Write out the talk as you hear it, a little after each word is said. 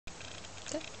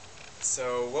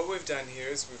So what we've done here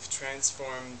is we've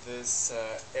transformed this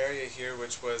area here,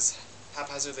 which was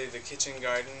haphazardly the kitchen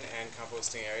garden and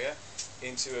composting area,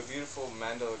 into a beautiful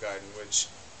mandala garden, which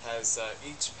has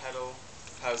each petal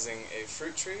housing a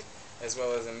fruit tree, as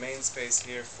well as a main space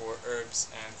here for herbs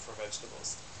and for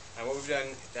vegetables. And what we've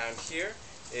done down here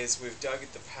is we've dug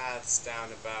the paths down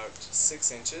about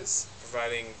 6 inches,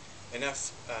 providing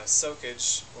enough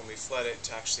soakage when we flood it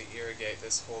to actually irrigate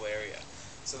this whole area.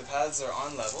 So the paths are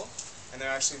on level, and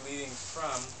they're actually leading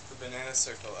from the banana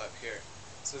circle up here.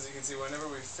 So as you can see, whenever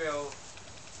we fill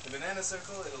the banana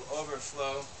circle, it'll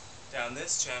overflow down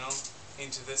this channel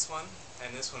into this one,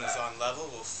 and this one is on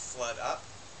level, will flood up.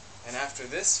 And after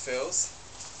this fills,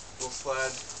 we'll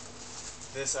flood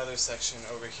this other section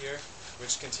over here,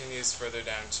 which continues further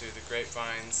down to the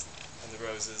grapevines and the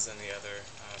roses and the other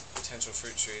potential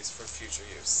fruit trees for future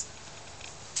use.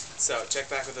 So check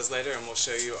back with us later and we'll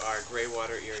show you our gray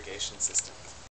water irrigation system.